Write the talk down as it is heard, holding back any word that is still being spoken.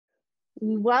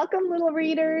Welcome, little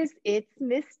readers. It's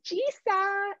Miss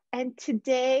Gisa, and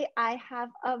today I have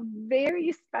a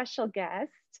very special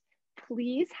guest.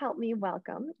 Please help me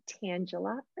welcome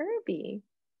Tangela Irby.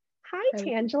 Hi, Hello.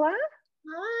 Tangela.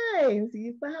 Hi,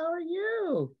 Gisa, how are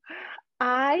you?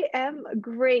 I am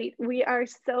great. We are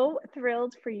so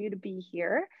thrilled for you to be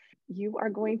here. You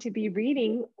are going to be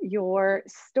reading your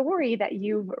story that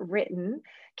you've written.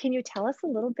 Can you tell us a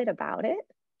little bit about it?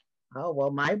 Oh,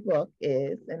 well, my book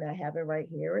is, and I have it right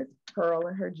here, it's Pearl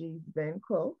and Her G's Ben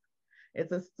Quilt.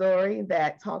 It's a story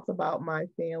that talks about my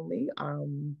family.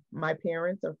 My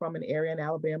parents are from an area in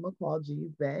Alabama called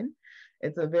G's Bend.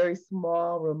 It's a very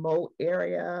small, remote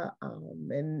area,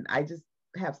 and I just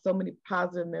have so many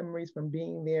positive memories from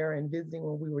being there and visiting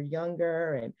when we were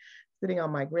younger and sitting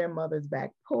on my grandmother's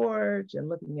back porch and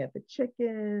looking at the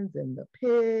chickens and the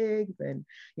pigs and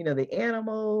the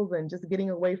animals and just getting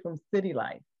away from city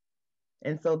life.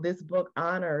 And so this book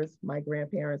honors my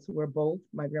grandparents who were both,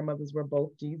 my grandmothers were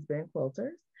both G's Ben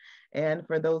quilters. And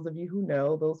for those of you who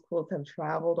know, those quilts have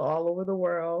traveled all over the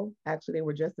world. Actually, they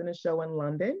were just in a show in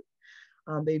London.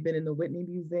 They've been in the Whitney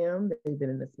Museum. They've been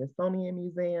in the Smithsonian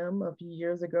Museum. A few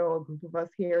years ago, a group of us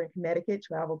here in Connecticut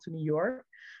traveled to New York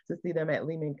to see them at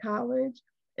Lehman College.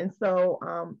 And so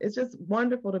it's just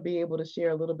wonderful to be able to share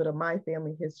a little bit of my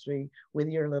family history with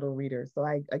your little readers. So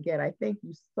I thank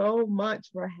you so much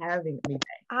for having me.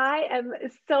 I am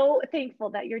so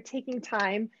thankful that you're taking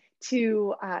time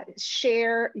to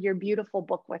share your beautiful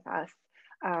book with us,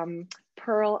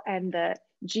 Pearl and the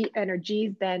G and her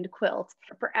G's Bend quilt.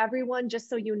 For everyone, just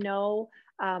so you know,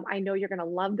 I know you're going to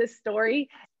love this story.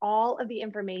 All of the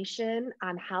information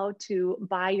on how to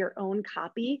buy your own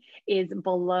copy is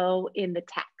below in the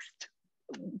text.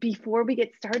 Before we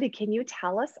get started, can you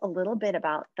tell us a little bit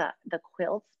about the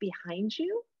quilts behind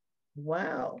you?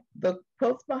 Wow. The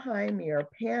quilts behind me are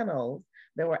panels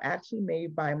that were actually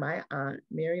made by my aunt,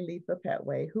 Mary Letha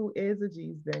Petway, who is a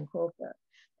G's Ben quilter.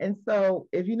 And so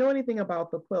if you know anything about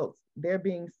the quilts, they're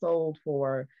being sold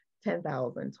for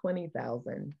 10,000,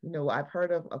 20,000. I've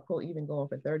heard of a quilt even going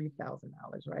for $30,000,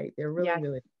 right? They're really, Yes.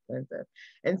 really expensive.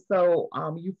 And so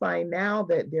you find now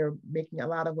that they're making a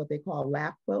lot of what they call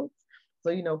lap quilts.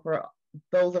 So, for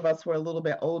those of us who are a little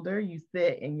bit older, you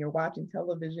sit and you're watching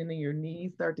television and your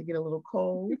knees start to get a little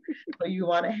cold. So you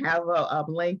want to have a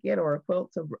blanket or a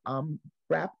quilt to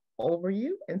wrap over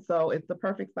you. And so it's the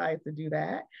perfect size to do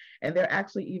that. And they're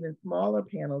actually even smaller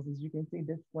panels, as you can see,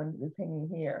 this one is hanging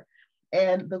here.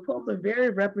 And the quilts are very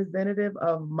representative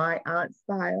of my aunt's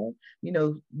style,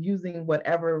 using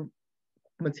whatever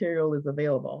material is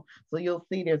available. So you'll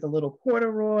see there's a little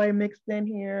corduroy mixed in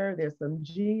here. There's some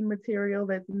jean material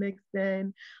that's mixed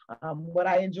in. What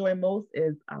I enjoy most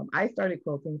is I started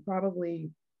quilting probably,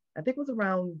 I think it was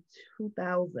around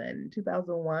 2000,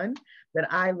 2001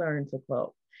 that I learned to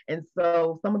quilt. And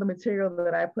so some of the material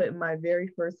that I put in my very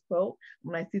first quilt,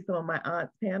 when I see some of my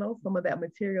aunt's panels, some of that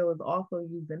material is also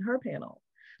used in her panels.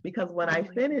 Because when Oh I my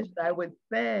finished, goodness. I would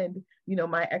send,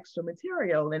 my extra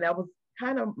material. And that was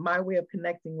kind of my way of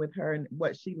connecting with her and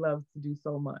what she loves to do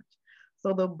so much.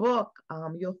 So the book,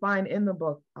 you'll find in the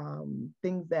book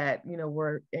things that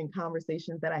were in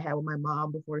conversations that I had with my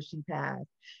mom before she passed.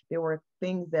 There were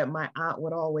things that my aunt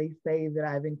would always say that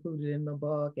I've included in the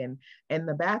book, and in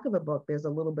the back of the book, there's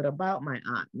a little bit about my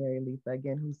aunt Mary Letha,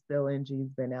 again, who's still in G's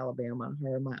Bend, Alabama.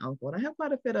 Her and my uncle, and I have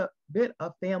quite a bit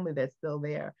of family that's still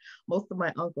there. Most of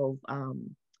my uncles.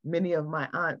 Many of my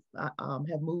aunts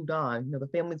have moved on. The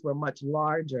families were much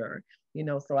larger,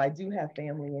 so I do have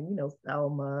family in,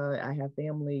 Selma. I have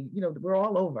family, we're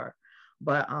all over.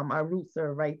 But our roots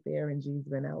are right there in G's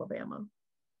Bend, Alabama.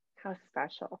 How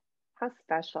special. How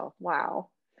special. Wow.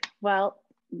 Well,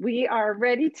 we are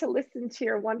ready to listen to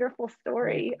your wonderful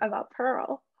story about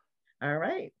Pearl. All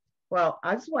right. Well,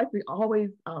 I just like to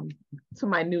always, to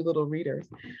my new little readers,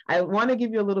 I want to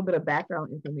give you a little bit of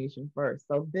background information first.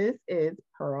 So this is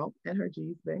Pearl and her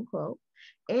G's Ben quote.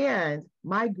 And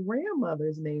my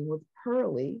grandmother's name was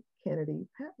Pearlie Kennedy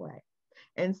Petway.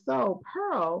 And so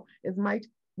Pearl is my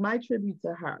tribute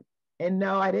to her. And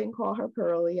no, I didn't call her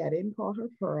Pearlie. I didn't call her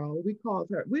Pearl. We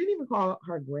didn't even call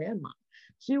her grandma.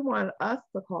 She wanted us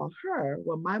to call her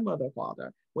what my mother called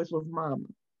her, which was Mama.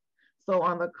 So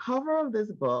on the cover of this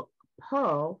book,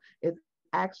 Pearl is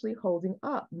actually holding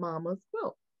up Mama's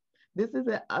quilt. This is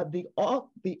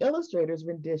the illustrator's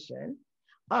rendition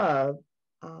of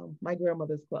my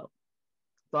grandmother's quilt.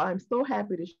 So I'm so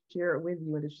happy to share it with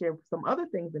you and to share some other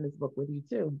things in this book with you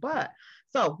too. But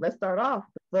so let's start off.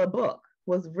 The book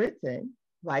was written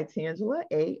by Tangular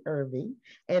Irby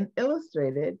and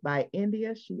illustrated by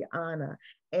India Sheana.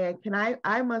 And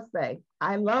I must say,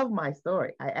 I love my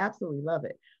story. I absolutely love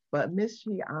it. But Miss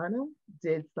Sheana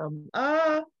did some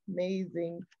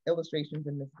amazing illustrations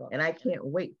in this book, and I can't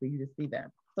wait for you to see them.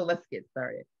 So let's get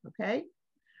started, okay?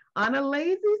 On a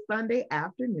lazy Sunday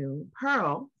afternoon,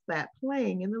 Pearl sat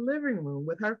playing in the living room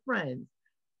with her friends,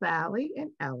 Sally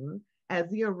and Ella, as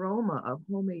the aroma of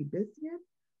homemade biscuits,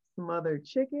 smothered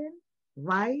chicken,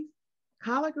 rice,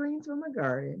 collard greens from the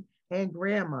garden, and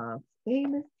Grandma's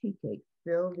famous tea cake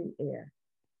filled the air.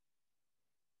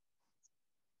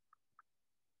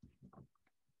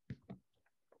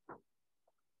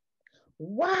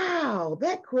 Wow,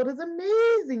 that quilt is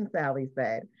amazing, Sally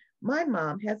said. My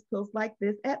mom has quilts like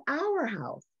this at our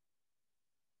house.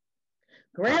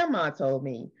 Grandma told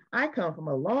me I come from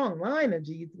a long line of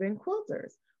Geesman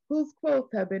quilters whose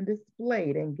quilts have been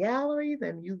displayed in galleries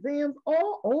and museums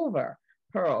all over,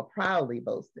 Pearl proudly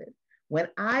boasted. When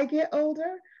I get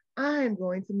older, I'm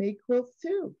going to make quilts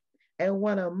too, and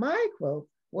one of my quilts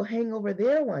will hang over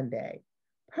there one day.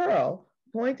 Pearl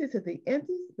pointed to the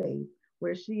empty space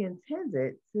where she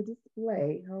intended to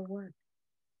display her work.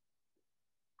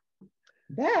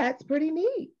 That's pretty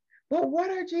neat. But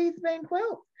what are Geesman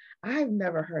quilts? I've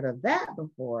never heard of that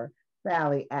before,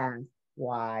 Sally asked,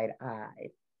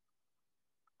 wide-eyed.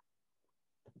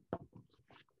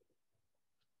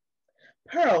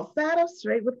 Pearl sat up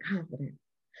straight with confidence.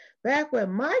 Back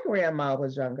when my grandma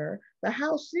was younger, the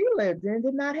house she lived in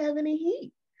did not have any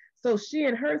heat. So she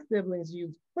and her siblings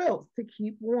used quilts to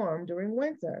keep warm during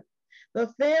winter. The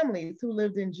families who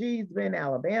lived in Geesman,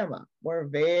 Alabama were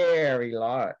very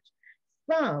large.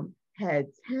 Some had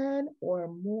 10 or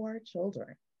more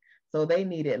children, so they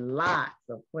needed lots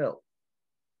of quilts.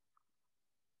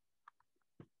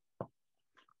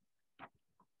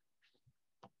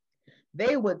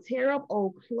 They would tear up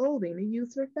old clothing to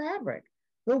use for fabric.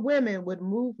 The women would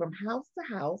move from house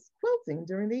to house quilting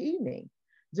during the evening.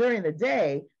 During the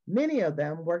day, many of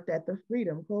them worked at the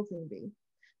Freedom Quilting Bee.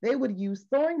 They would use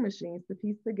sewing machines to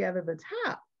piece together the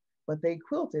top, but they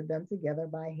quilted them together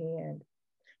by hand.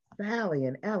 Sally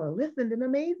and Ella listened in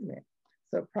amazement,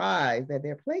 surprised that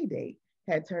their play date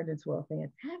had turned into a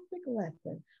fantastic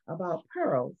lesson about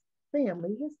Pearl's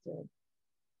family history.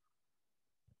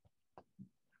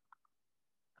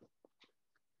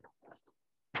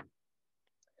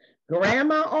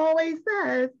 Grandma always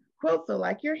says quilts are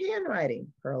like your handwriting,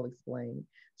 Pearl explained.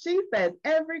 She says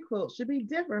every quilt should be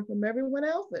different from everyone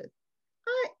else's.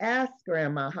 I asked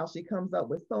Grandma how she comes up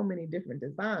with so many different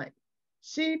designs.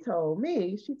 She told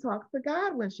me she talks to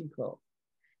God when she quilts,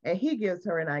 and he gives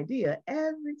her an idea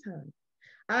every time.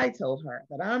 I told her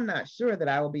that I'm not sure that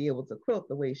I will be able to quilt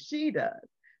the way she does,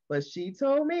 but she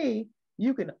told me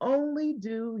you can only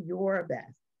do your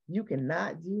best. You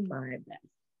cannot do my best.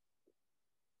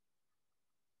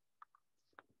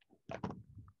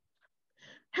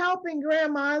 Helping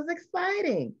Grandma is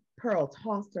exciting. Pearl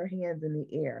tossed her hands in the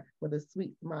air with a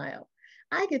sweet smile.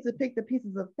 I get to pick the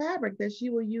pieces of fabric that she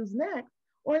will use next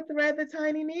or thread the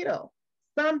tiny needle.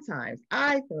 Sometimes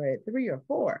I thread 3 or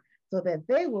 4 so that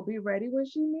they will be ready when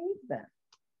she needs them.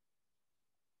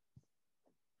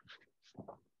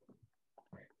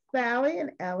 Sally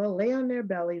and Ella lay on their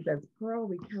bellies as Pearl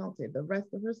recounted the rest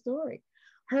of her story,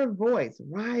 her voice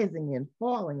rising and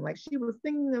falling like she was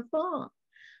singing a song.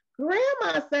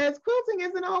 Grandma says quilting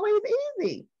isn't always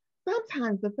easy.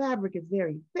 Sometimes the fabric is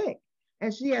very thick,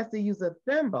 and she has to use a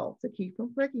thimble to keep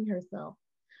from pricking herself.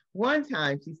 One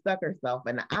time she stuck herself,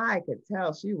 and I could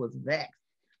tell she was vexed.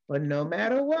 But no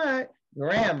matter what,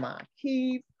 Grandma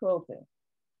keeps quilting.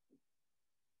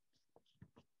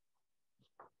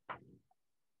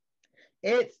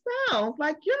 It sounds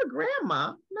like your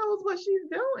grandma knows what she's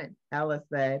doing, Ella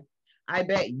said. I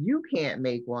bet you can't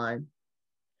make one.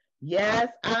 Yes,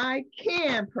 I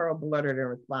can, Pearl blurted in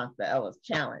response to Ella's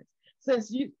challenge. Since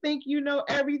you think you know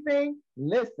everything,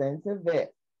 listen to this.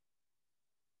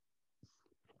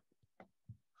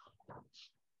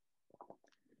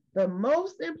 The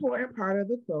most important part of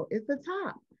the quilt is the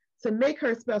top. To make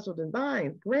her special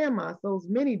designs, Grandma sews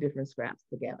many different scraps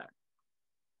together.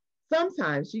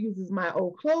 Sometimes she uses my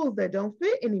old clothes that don't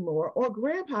fit anymore or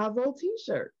Grandpa's old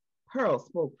t-shirt. Pearl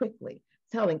spoke quickly,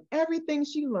 telling everything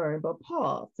she learned, but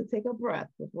paused to take a breath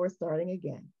before starting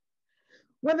again.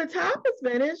 When the top is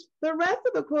finished, the rest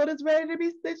of the quilt is ready to be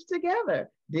stitched together.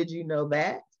 Did you know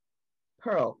that?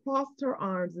 Pearl crossed her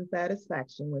arms in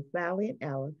satisfaction when Sally and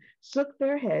Ella shook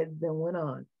their heads, then went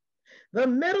on. The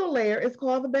middle layer is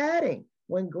called the batting.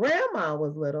 When Grandma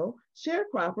was little,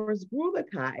 sharecroppers grew the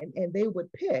cotton and they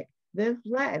would pick, then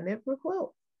flatten it for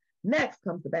quilts. Next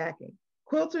comes the backing.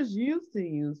 Quilters used to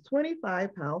use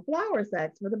 25-pound flour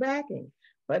sacks for the backing,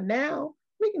 but now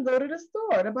we can go to the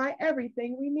store to buy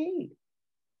everything we need.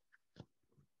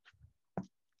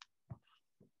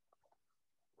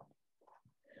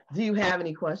 Do you have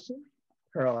any questions?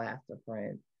 Pearl asked her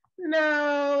friend.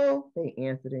 No, they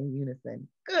answered in unison.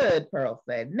 Good, Pearl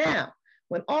said. Now,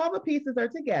 when all the pieces are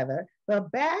together, the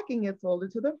backing is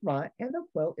folded to the front and the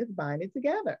quilt is binded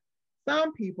together.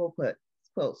 Some people put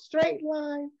quilt straight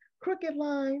lines, crooked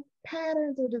lines,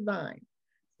 patterns, or designs.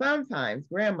 Sometimes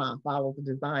Grandma follows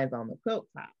the designs on the quilt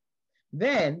top.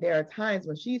 Then there are times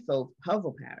when she sews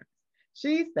puzzle patterns.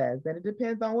 She says that it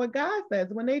depends on what God says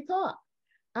when they talk.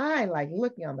 I like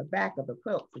looking on the back of the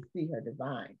quilt to see her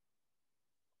design.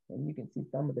 And you can see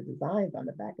some of the designs on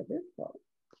the back of this quilt.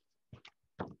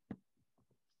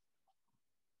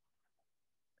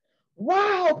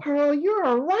 Wow, Pearl,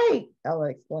 you're right, Ella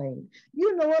exclaimed.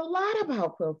 You know a lot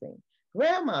about quilting.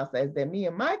 Grandma says that me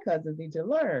and my cousins need to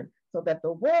learn so that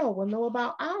the world will know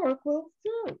about our quilts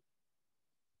too.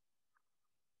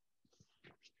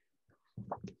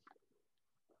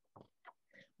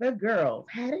 The girls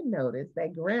hadn't noticed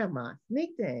that Grandma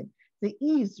sneaked in to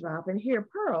eavesdrop and hear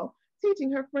Pearl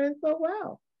teaching her friends so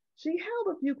well. She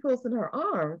held a few quilts in her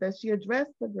arms as she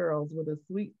addressed the girls with a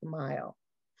sweet smile.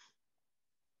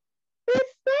 It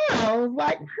sounds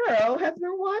like Pearl has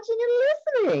been watching and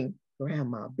listening.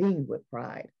 Grandma beamed with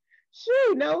pride.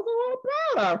 She knows all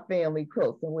about our family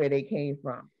quilts and where they came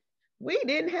from. We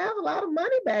didn't have a lot of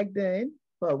money back then,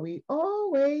 but we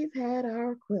always had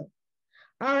our quilts.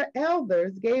 Our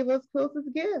elders gave us quilts as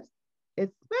gifts,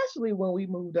 especially when we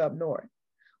moved up north.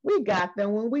 We got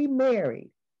them when we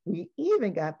married. We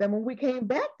even got them when we came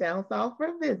back down south for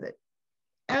a visit.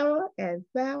 Ella and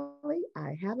Sally,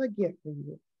 I have a gift for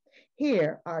you.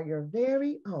 Here are your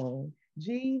very own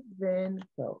G's Ben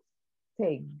quilts.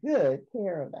 Take good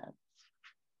care of them.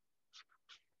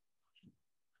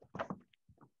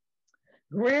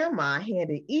 Grandma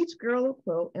handed each girl a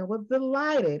quilt and was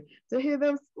delighted to hear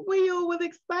them squeal with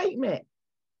excitement.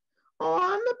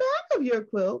 On the back of your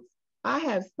quilts, I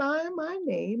have signed my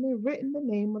name and written the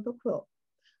name of the quilt.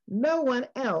 No one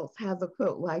else has a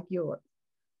quilt like yours.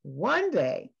 One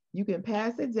day, you can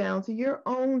pass it down to your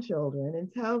own children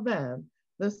and tell them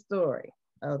the story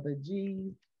of the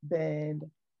G's Bend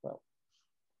quilt.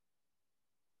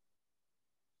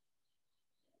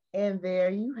 And there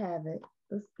you have it,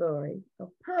 the story of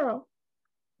Pearl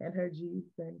and her G's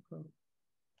Bend quilt.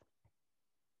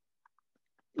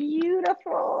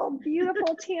 Beautiful,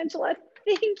 beautiful, Tangela.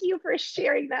 Thank you for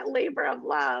sharing that labor of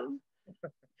love.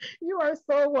 You are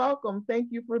so welcome. Thank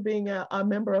you for being a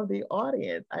member of the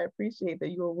audience. I appreciate that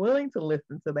you were willing to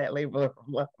listen to that labor of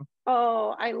love.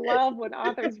 Oh, I love when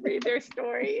authors read their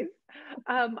stories.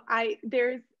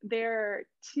 There are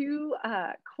two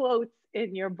quotes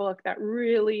in your book that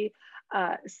really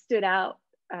stood out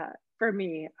for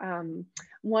me.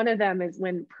 One of them is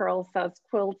when Pearl says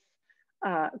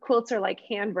quilts are like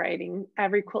handwriting.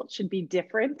 Every quilt should be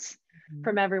different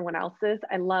from everyone else's.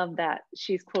 I love that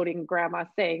she's quoting Grandma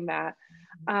saying that.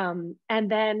 And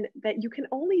then that you can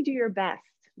only do your best,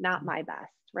 not my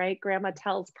best, right? Grandma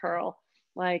tells Pearl,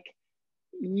 like,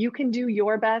 you can do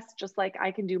your best just like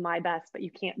I can do my best, but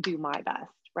you can't do my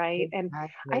best, right? Exactly.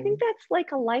 And I think that's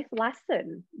like a life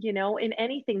lesson, you know, in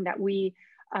anything that we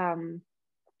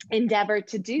endeavor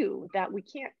to do, that we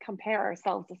can't compare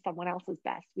ourselves to someone else's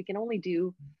best. We can only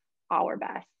do our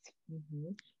best.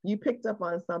 Mm-hmm. You picked up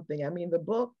on something. I mean, the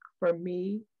book for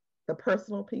me, the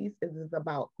personal piece is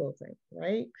about quilting,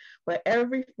 right? But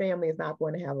every family is not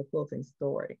going to have a quilting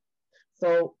story.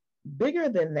 So bigger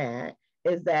than that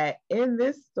is that in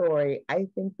this story, I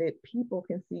think that people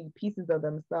can see pieces of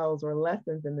themselves or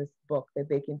lessons in this book that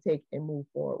they can take and move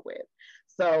forward with.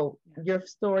 So your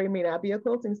story may not be a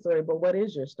quilting story, but what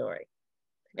is your story?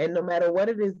 And no matter what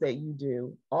it is that you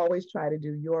do, always try to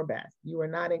do your best. You are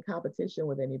not in competition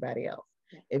with anybody else.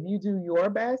 If you do your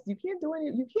best, you can't do any,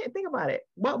 you can't think about it.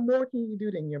 What more can you do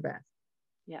than your best?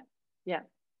 Yeah. Yeah.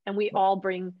 And we all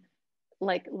bring,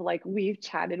 like we've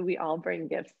chatted, we all bring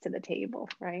gifts to the table,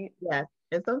 right? Yes.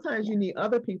 And sometimes you need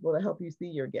other people to help you see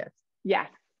your gifts. Yes.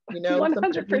 You know,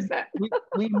 100%.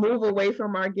 we move away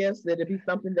from our gifts that it'd be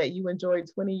something that you enjoyed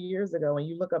 20 years ago and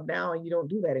you look up now and you don't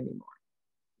do that anymore.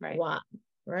 Right. Why?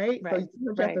 Right? So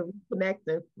you have to reconnect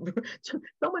and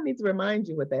someone needs to remind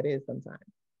you what that is sometimes.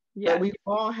 Yeah. But we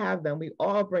all have them. We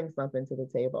all bring something to the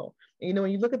table. And, you know,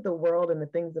 when you look at the world and the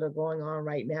things that are going on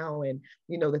right now and,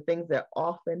 you know, the things that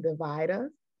often divide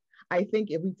us, I think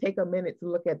if we take a minute to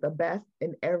look at the best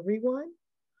in everyone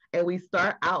and we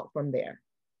start out from there,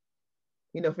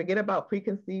 you know, forget about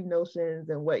preconceived notions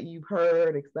and what you've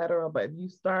heard, etc. But you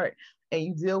start and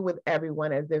you deal with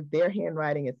everyone as if their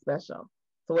handwriting is special.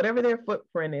 So whatever their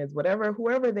footprint is,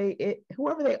 whoever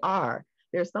they are,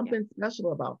 there's something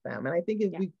special about them. And I think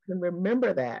if we can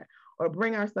remember that, or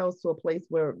bring ourselves to a place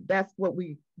where that's what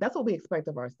we expect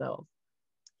of ourselves.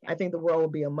 I think the world will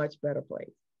be a much better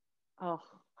place. Oh,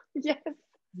 yes.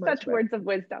 Much Such better. words of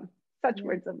wisdom. Such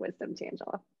words of wisdom,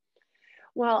 Tangela.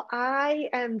 Well,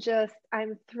 I'm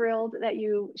thrilled that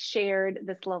you shared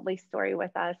this lovely story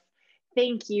with us.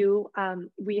 Thank you.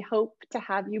 We hope to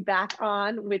have you back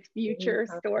on with future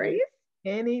stories.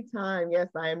 Anytime. Yes,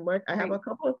 I have a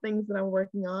couple of things that I'm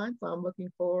working on, so I'm looking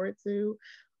forward to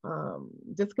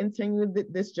just continue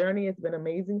this journey. It's been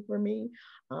amazing for me.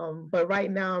 But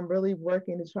right now, I'm really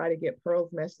working to try to get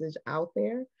Pearl's message out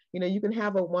there. You can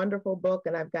have a wonderful book,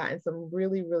 and I've gotten some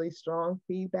really, really strong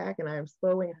feedback, and I am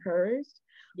so encouraged.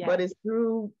 Yes. But it's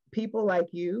through people like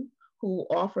you who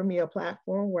offer me a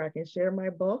platform where I can share my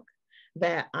book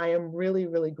that I am really,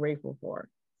 really grateful for.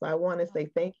 So I want to say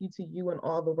thank you to you and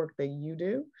all the work that you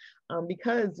do,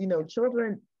 because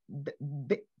children,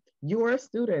 your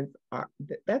students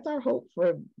that's our hope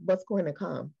for what's going to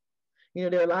come.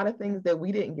 There are a lot of things that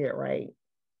we didn't get right,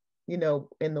 in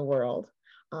the world.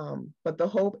 But the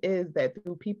hope is that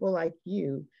through people like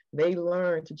you, they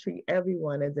learn to treat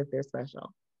everyone as if they're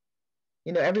special.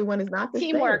 Everyone is not the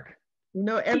Teamwork.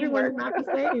 same. Everyone is not the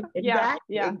same.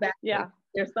 Exactly. Exactly. Yeah.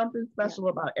 There's something special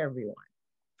about everyone.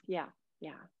 Yeah.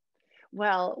 Yeah.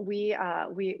 Well,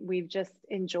 we've just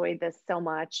enjoyed this so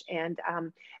much. And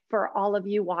for all of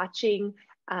you watching,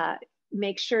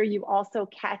 make sure you also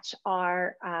catch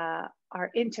our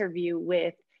interview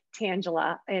with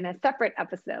Tangela in a separate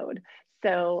episode.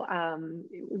 So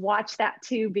watch that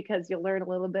too, because you'll learn a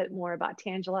little bit more about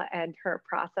Tangela and her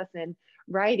process in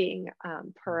writing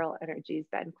Pearl and her G's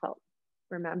Bend quilt.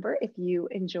 Remember, if you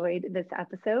enjoyed this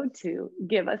episode, to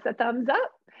give us a thumbs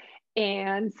up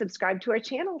and subscribe to our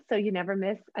channel so you never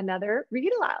miss another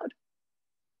Read Aloud.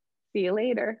 See you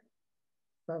later.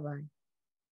 Bye-bye.